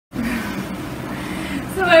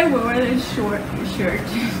So I wore this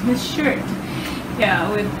this shirt,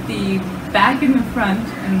 yeah, with the back in the front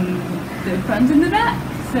and the front in the back.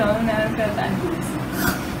 So now I've got that boobs.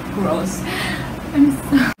 Gross.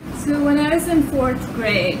 So when I was in 4th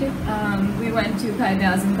grade, we went to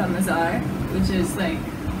Qaid-e-Azam ka Mazar, which is like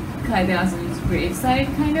Qaid-e-Azam's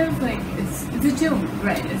gravesite, kind of like it's a tomb,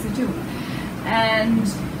 right? It's a tomb, and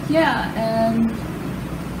yeah, and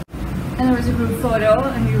there was a group photo,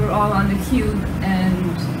 and we were all on the cube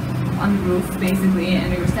and on the roof basically,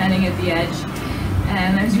 and we were standing at the edge,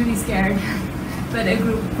 and I was really scared, but a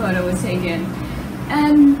group photo was taken,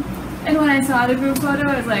 and when I saw the group photo,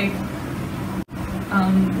 I was like,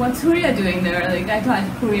 what's Hooria doing there? Like, I thought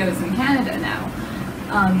Hooria was in Canada now.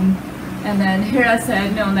 And then Hira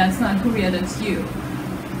said, no, that's not Hooria, that's you.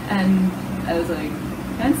 And I was like,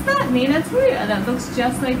 that's not me, that's Hooria. That looks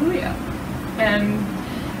just like Hooria.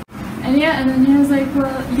 And yeah, and then he was like,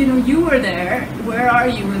 well, you know, you were there. Where are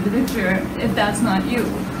you in the picture if that's not you?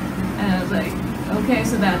 And I was like, okay,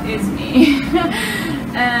 so that is me.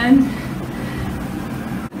 And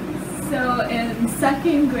so in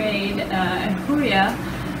 2nd grade, Hooria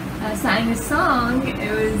sang a song.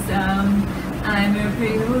 It was, I'm a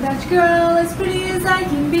pretty little Dutch girl, as pretty as I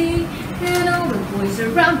can be, and all the boys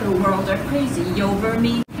around the world are crazy over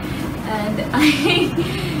me. And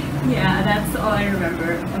yeah, that's all I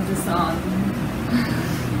remember of the song.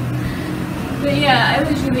 But yeah, I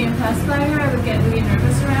was really impressed by her. I would get really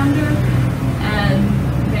nervous around her. And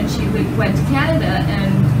then she went to Canada,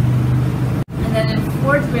 and then in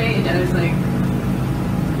 4th grade, I was like,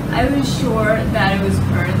 I was sure that it was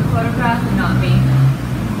her in the photograph and not me.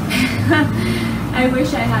 I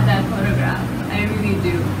wish I had that photograph. I really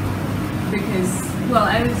do. Because, well,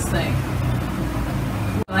 I was like,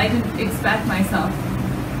 well, I didn't expect myself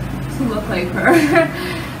to look like her.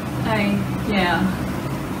 Yeah.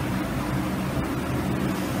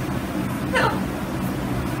 No.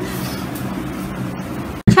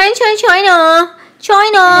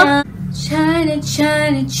 China.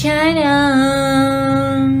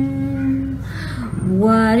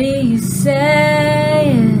 What are you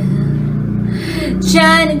saying?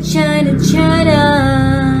 China.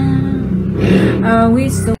 Are we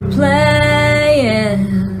still playing?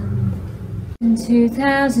 In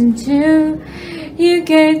 2002, you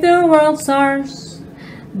gave the world SARS,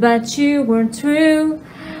 but you weren't true.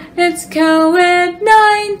 It's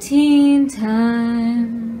Covid-19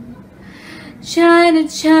 time. China.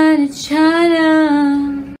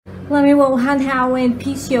 Let me walk hand how and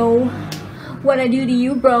peace, yo. What I do to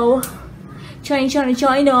you, bro? China.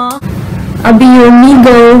 I'll be your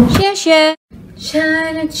amigo. Share.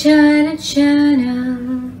 China.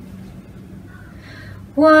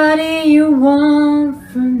 What do you want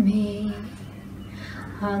from me?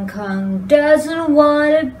 Hong Kong doesn't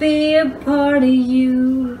want to be a part of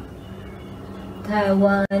you.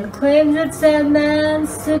 Taiwan claims it's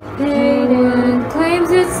emancipated.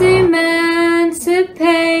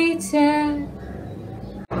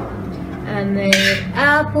 I made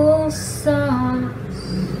applesauce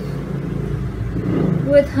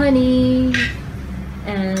with honey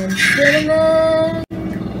and cinnamon.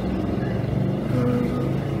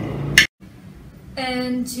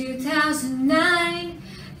 In 2009,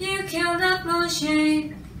 you killed Akmal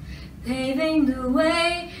Shiekh, paving the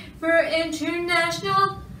way for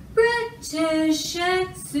international British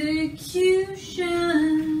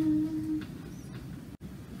execution.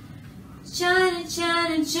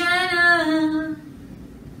 China.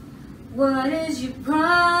 What is your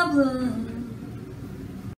problem?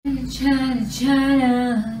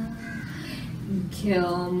 China. You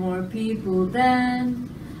kill more people than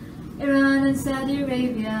Iran and Saudi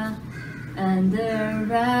Arabia and the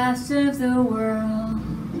rest of the world.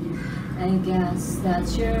 I guess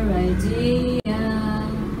that's your idea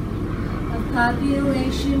of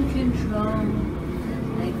population control.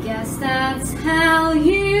 I guess that's how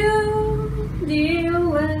you deal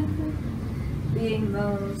with being the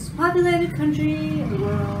most populated country in the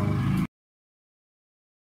world.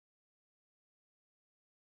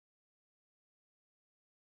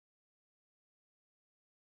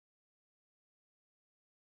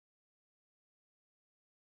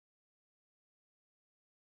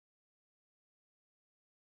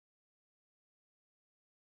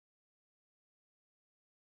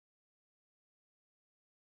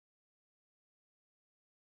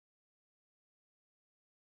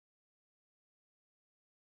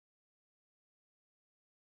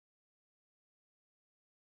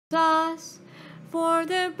 Sauce for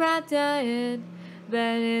the BRAT diet,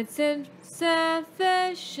 but it's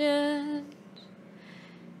insufficient.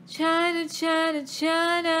 China.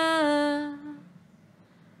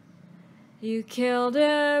 You killed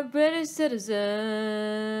a British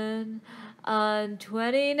citizen on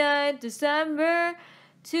 29th December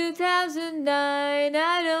 2009.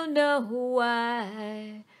 I don't know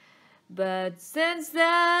why, but since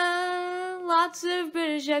then, lots of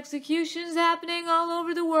British executions happening all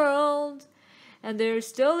over the world. And they're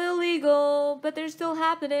still illegal, but they're still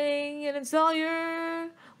happening, and it's all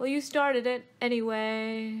well, you started it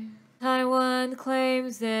anyway. Taiwan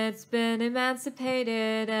claims it's been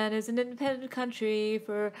emancipated and is an independent country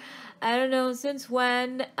for, I don't know since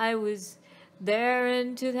when. I was there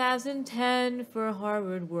in 2010 for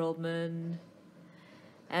Harvard Worldman.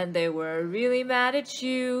 And they were really mad at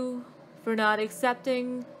you for not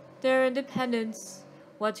accepting their independence.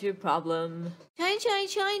 What's your problem?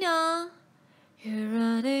 China. You're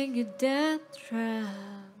running a death trap.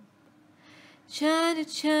 China.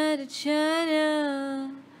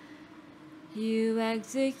 You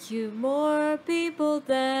execute more people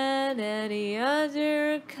than any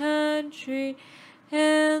other country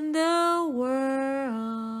in the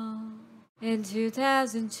world. In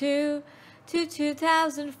 2002 to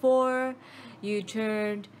 2004, you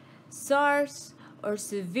turned SARS, or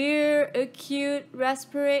severe acute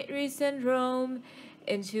respiratory syndrome,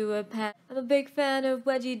 into a pan. I'm a big fan of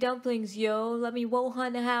wedgie dumplings, yo. Let me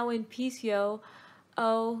Wuhan how in peace, yo.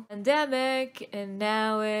 Oh, pandemic, and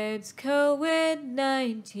now it's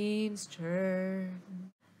Covid19's turn.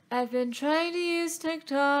 I've been trying to use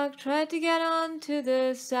TikTok, tried to get on to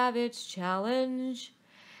the Savage Challenge.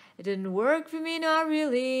 It didn't work for me, not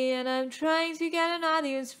really, and I'm trying to get an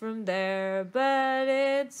audience from there, but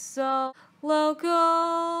it's all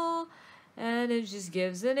local. And it just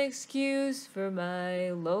gives an excuse for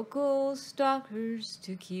my local stalkers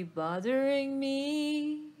to keep bothering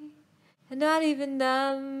me. And not even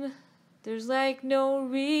them. There's like no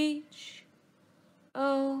reach.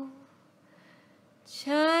 Oh,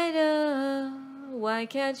 China, why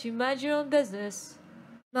can't you mind your own business?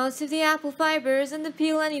 Most of the apple fibers in the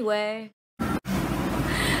peel anyway.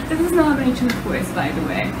 This is not my true voice, by the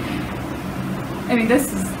way. I mean,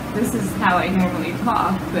 this is how I normally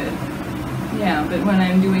talk, but yeah, but when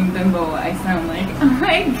I'm doing bimbo, I sound like, oh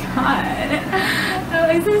my god,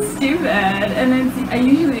 that was so stupid. And I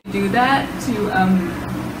usually do that to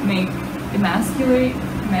emasculate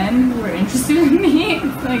men who are interested in me.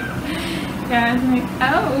 It's like, yeah, it's like,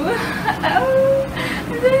 oh,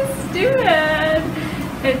 this is stupid.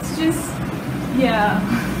 It's just, yeah,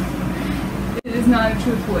 it is not a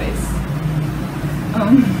true voice.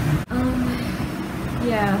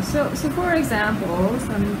 Yeah, so for example,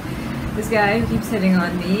 this guy who keeps hitting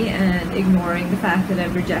on me and ignoring the fact that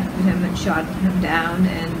I've rejected him and shot him down,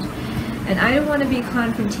 and I don't want to be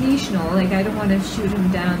confrontational, like I don't want to shoot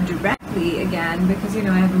him down directly again, because, you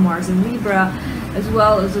know, I have a Mars in Libra, as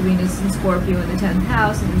well as a Venus in Scorpio in the 10th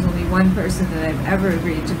house, and there's only one person that I've ever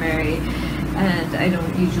agreed to marry, and I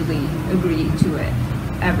don't usually agree to it,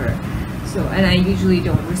 ever. So, and I usually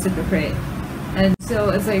don't reciprocate. And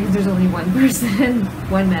so it's like there's only one person,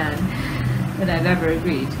 one man, that I've ever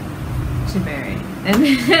agreed to marry.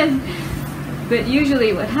 And then, but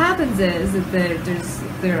usually what happens is that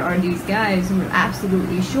there are these guys who are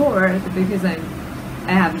absolutely sure that because I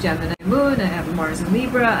have Gemini moon, I have a Mars in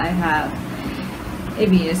Libra, I have a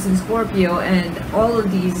Venus in Scorpio, and all of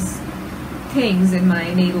these things in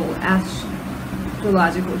my natal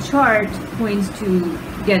astrological chart points to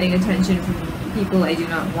getting attention from people I do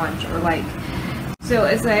not want or like. So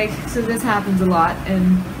it's like, so this happens a lot,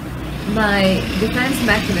 and my defense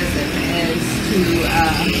mechanism is to,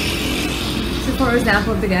 so for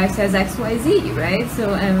example, if the guy says XYZ, right?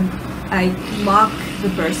 So I mock the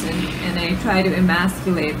person and I try to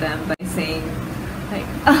emasculate them by saying, like,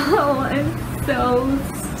 oh, I'm so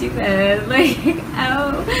stupid, like,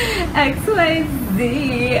 oh,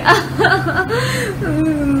 XYZ,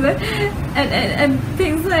 and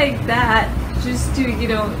things like that, just to, you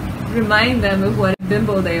know, remind them of what a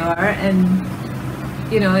bimbo they are. And,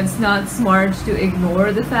 you know, it's not smart to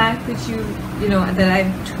ignore the fact that you know, that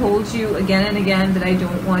I've told you again and again that I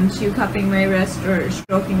don't want you cupping my wrist or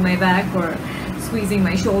stroking my back or squeezing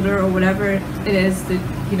my shoulder or whatever it is that,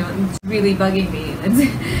 you know, it's really bugging me.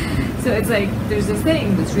 So it's like there's this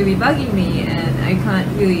thing that's really bugging me and I can't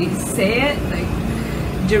really say it like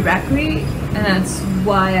directly, and that's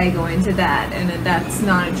why I go into that, and that's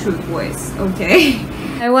not a true voice, okay?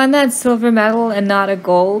 I won that silver medal and not a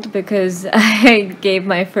gold because I gave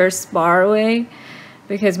my first spar away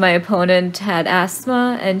because my opponent had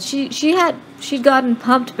asthma, and she'd gotten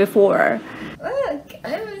pumped before. Look,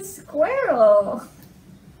 I'm a squirrel.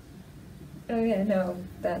 Okay, no,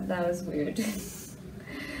 that was weird.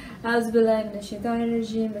 Auzubillahi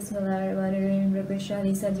minash-shaytanir-rajim. Bismillahir-rahmanir-rahim. Rabbi shrah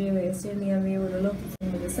li sadri wa yassir li amri wahlul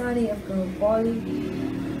 'uqdatan min lisani yafqahu qawli.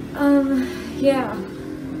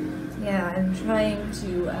 Yeah, I'm trying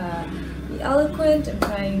to be eloquent. I'm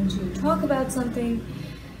trying to talk about something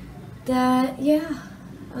that,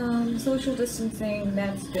 social distancing,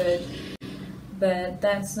 that's good. But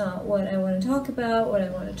that's not what I want to talk about. What I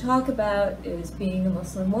want to talk about is being a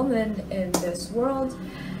Muslim woman in this world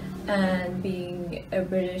and being a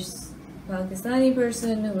British Pakistani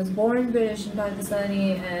person who was born British and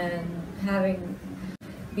Pakistani and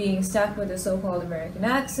being stuck with a so-called American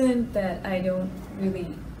accent that I don't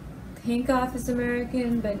really think of as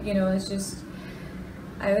American, but it's just,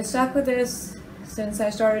 I was stuck with this since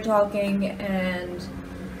I started talking, and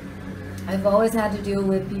I've always had to deal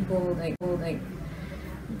with people like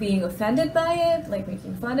being offended by it, like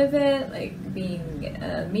making fun of it, like being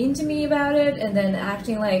mean to me about it, and then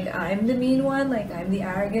acting like I'm the mean one, like I'm the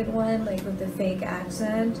arrogant one, like with the fake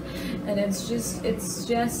accent. And it's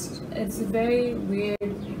a very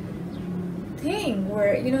weird thing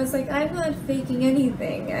where it's like I'm not faking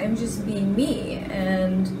anything, I'm just being me,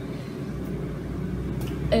 and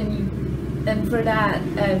for that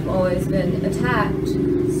I've always been attacked.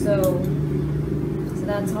 So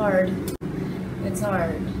that's hard. It's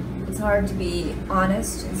hard to be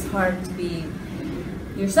honest. It's hard to be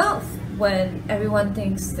yourself when everyone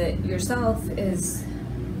thinks that yourself is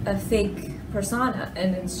a fake persona,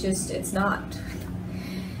 and it's not.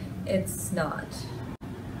 It's not.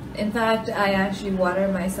 In fact, I actually water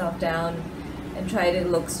myself down and try to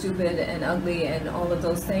look stupid and ugly and all of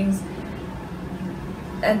those things.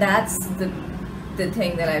 And that's the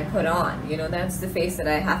thing that I put on, that's the face that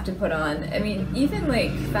I have to put on. I mean, even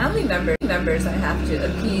like family members I have to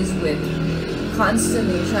appease with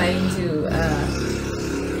constantly trying to,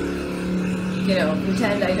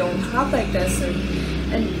 pretend I don't talk like this,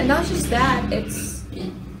 and not just that, and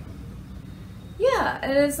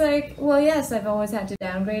it's like, well, yes, I've always had to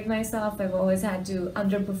downgrade myself, I've always had to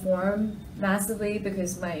underperform massively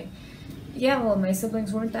because my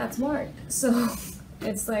siblings weren't that smart, so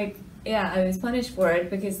it's like, I was punished for it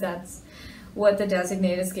because that's what the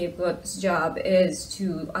designated scapegoat's job is,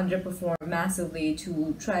 to underperform massively,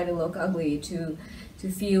 to try to look ugly, to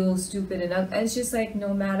feel stupid and ugly. It's just like,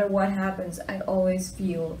 no matter what happens, I always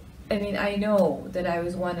feel, I know that I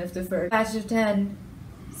was one of the first batch of 10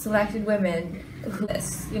 selected women who,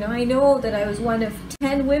 I know that I was one of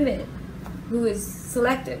 10 women who was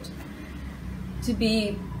selected to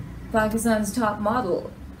be Pakistan's top model.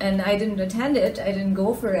 And I didn't attend it, I didn't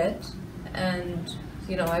go for it, and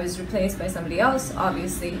I was replaced by somebody else,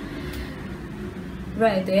 obviously.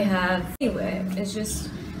 Right, anyway, it's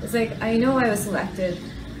like, I know I was selected,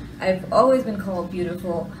 I've always been called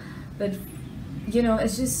beautiful, but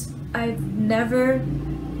it's just, I've never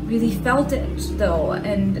really felt it though,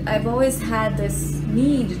 and I've always had this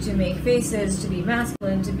need to make faces, to be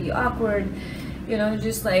masculine, to be awkward,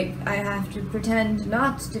 just like I have to pretend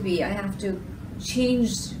not to be, I have to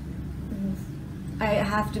change, I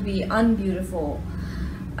have to be unbeautiful,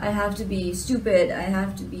 I have to be stupid, I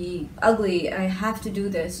have to be ugly, I have to do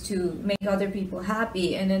this to make other people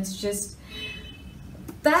happy, and it's just,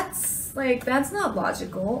 that's not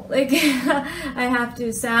logical. Like, I have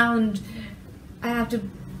to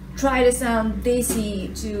try to sound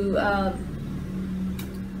desi to,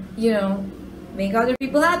 make other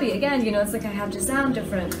people happy. Again, it's like I have to sound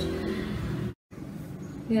different.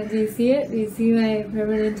 Yeah, do you see it? Do you see my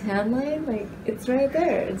permanent tan line? Like, it's right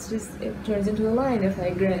there. It's just, it turns into a line if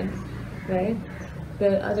I grin, right?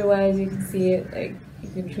 But otherwise you can see it, like, you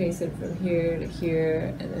can trace it from here to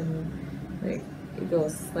here, and then, like, it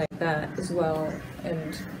goes like that as well.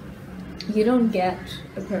 And you don't get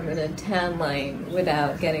a permanent tan line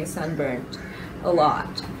without getting sunburnt a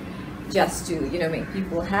lot, just to, make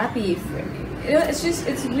people happy for me. It's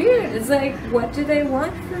weird. It's like, what do they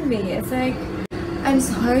want from me? It's like, I'm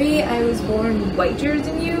sorry, I was born whiter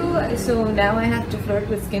than you, so now I have to flirt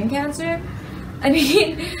with skin cancer?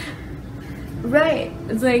 Right,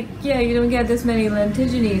 it's like, you don't get this many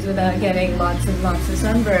lentigines without getting lots and lots of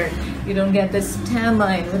sunburn. You don't get this tan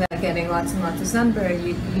line without getting lots and lots of sunburn.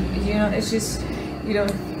 It's just,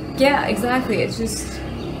 exactly, it's just,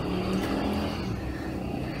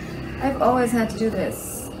 I've always had to do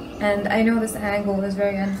this. And I know this angle is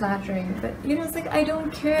very unflattering, but it's like, I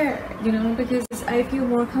don't care, because I feel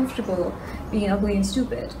more comfortable being ugly and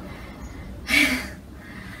stupid.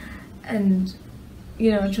 And,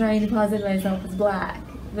 trying to posit myself as black.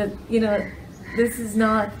 But, this is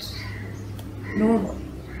not normal.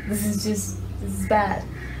 This is bad.